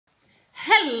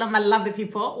Hello my lovely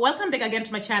people, welcome back again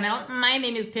to my channel. My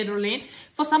name is Pedroline.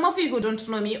 For some of you who don't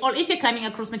know me, or if you're coming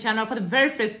across my channel for the very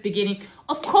first beginning,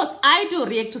 of course I do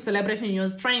react to celebrity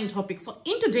news, trending topics. So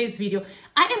in today's video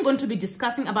I am going to be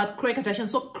discussing about Khloe Kardashian.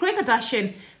 So Khloe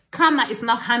Kardashian karma is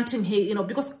now hunting her,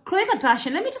 because Khloe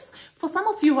Kardashian, let me just, for some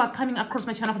of you who are coming across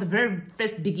my channel for the very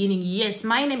first beginning, yes,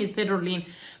 my name is Pedroline.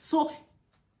 So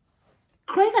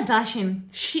Khloe Kardashian,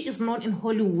 she is known in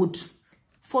Hollywood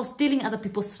for stealing other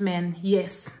people's men.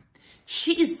 Yes,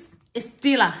 she is a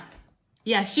stealer.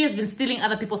 Yeah, she has been stealing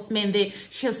other people's men.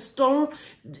 She has stole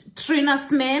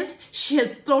Trina's men. She has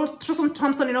stole Tristan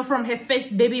Thompson, from her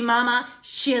first baby mama.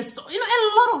 She has stole,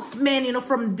 a lot of men,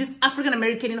 from this African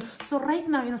American, So right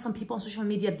now, some people on social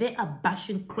media, they are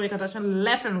bashing Khloe Kardashian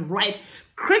left and right,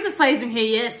 criticizing her.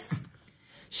 Yes,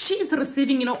 she is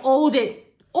receiving,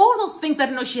 all those things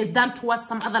that she has done towards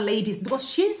some other ladies, because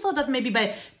she thought that maybe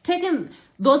by taking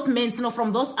those men,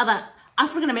 from those other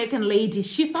African-American ladies,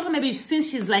 she thought that maybe since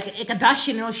she's like a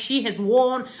Kardashian, she has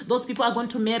won, those people are going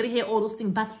to marry her, all those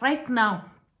things. But right now,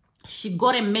 she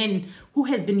got a man who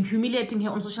has been humiliating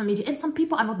her on social media, and some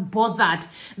people are not bothered.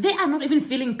 They are not even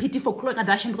feeling pity for Khloe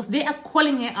Kardashian, because they are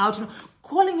calling her out,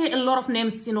 calling her a lot of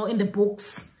names, in the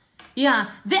books. Yeah,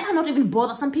 they are not even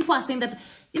bothered. Some people are saying that,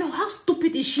 how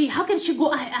stupid is she? How can she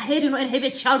go ahead, and have a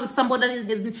child with somebody that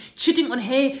has been cheating on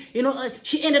her?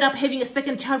 She ended up having a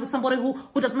second child with somebody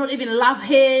who does not even love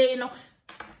her,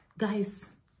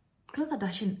 Guys, Khloe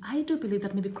Kardashian, I do believe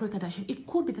that maybe Khloe Kardashian, it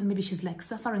could be that maybe she's like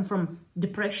suffering from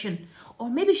depression, or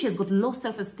maybe she has got low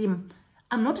self-esteem.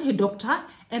 I'm not her doctor,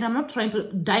 and I'm not trying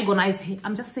to diagnose her.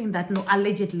 I'm just saying that,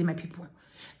 allegedly, my people.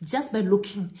 Just by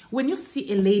looking, when you see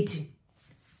a lady,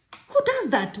 who does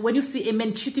that when you see a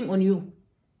man cheating on you?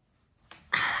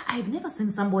 I've never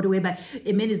seen somebody whereby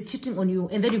a man is cheating on you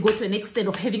and then you go to an extent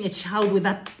of having a child with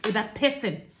that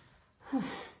person. Whew.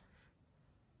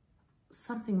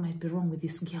 Something might be wrong with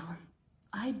this girl.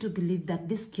 I do believe that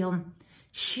this girl,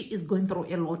 she is going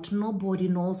through a lot. Nobody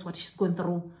knows what she's going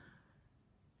through.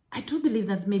 I do believe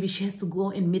that maybe she has to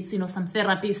go and meet, some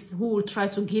therapists who will try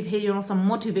to give her, some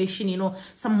motivation,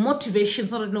 some motivation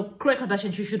so that, Khloe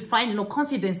Kardashian, she should find,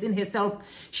 confidence in herself.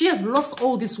 She has lost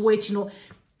all this weight,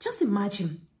 Just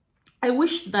imagine. I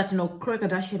wish that, Khloe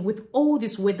Kardashian, with all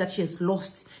this weight that she has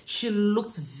lost, she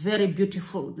looks very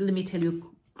beautiful. Let me tell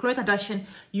you, Khloe Kardashian,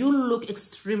 you look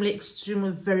extremely, extremely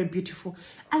very beautiful.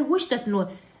 I wish that,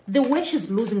 the way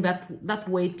she's losing that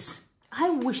weight,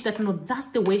 I wish that, that's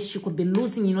the way she could be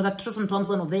losing, that Tristan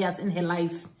Thompson of theirs in her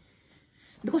life.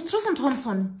 Because Tristan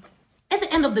Thompson, at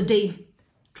the end of the day,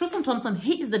 Tristan Thompson,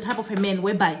 he is the type of a man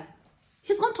whereby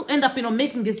he's going to end up,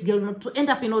 making this girl, to end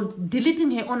up,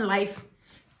 deleting her own life.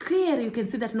 Clearly, you can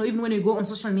see that, even when you go on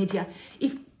social media,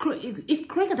 if Khloe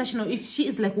Kardashian, if she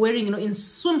is like wearing, in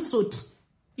swimsuit,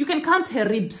 you can count her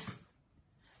ribs.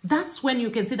 That's when you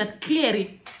can see that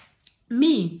clearly.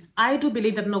 I do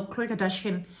believe that, Khloe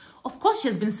Kardashian, of course, she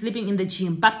has been sleeping in the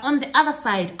gym. But on the other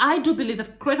side, I do believe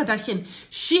that Khloe Kardashian,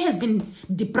 she has been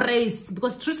depressed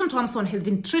because Tristan Thompson has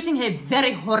been treating her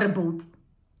very horrible.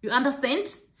 You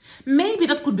understand? Maybe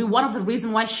that could be one of the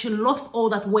reasons why she lost all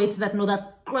that weight that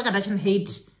that Khloe Kardashian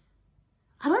hates.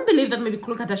 I don't believe that maybe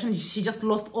Khloe Kardashian, she just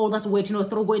lost all that weight,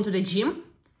 through going to the gym.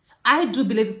 I do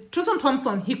believe Tristan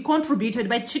Thompson, he contributed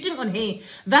by cheating on her.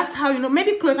 That's how,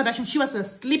 maybe Khloe Kardashian, she was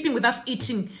sleeping without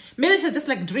eating. Maybe she was just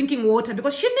like drinking water,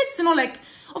 because she needs,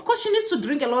 of course she needs to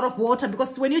drink a lot of water,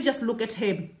 because when you just look at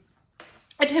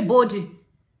her body,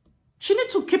 she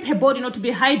needs to keep her body, to be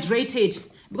hydrated.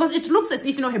 Because it looks as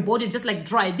if, her body is just like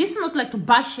dry. This is not like to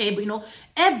bash her, but,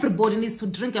 everybody needs to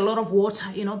drink a lot of water,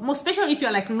 more especially if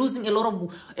you're like losing a lot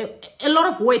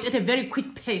of weight at a very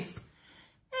quick pace.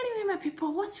 Anyway, my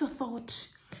people, what's your thought?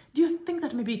 Do you think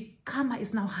that maybe karma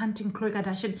is now hunting Khloe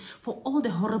Kardashian for all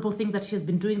the horrible things that she has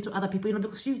been doing to other people?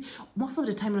 Because she, most of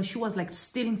the time, she was like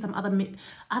stealing some other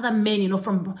men,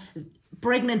 from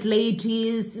pregnant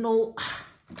ladies, I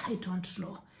don't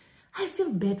know. I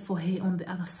feel bad for her on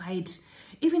the other side.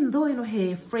 Even though,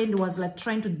 her friend was like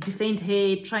trying to defend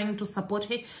her, trying to support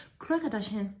her, Khloe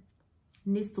Kardashian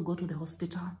needs to go to the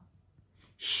hospital.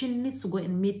 She needs to go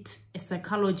and meet a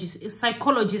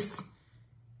psychologist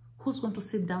who's going to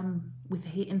sit down with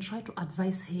her and try to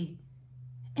advise her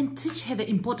and teach her the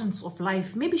importance of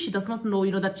life. Maybe she does not know,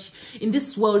 that in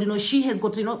this world, she has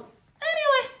got, Anyway,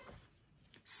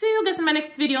 see you guys in my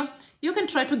next video. You can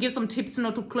try to give some tips, to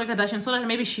Khloe Kardashian so that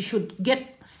maybe she should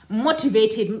get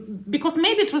motivated, because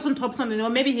maybe Tristan Thompson,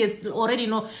 maybe he has already,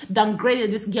 downgraded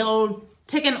this girl,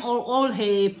 taken all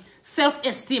her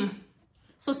self-esteem.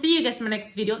 So see you guys in my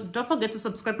next video. Don't forget to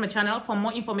subscribe to my channel for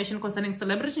more information concerning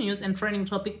celebrity news and trending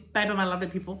topic. Bye bye, my lovely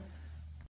people.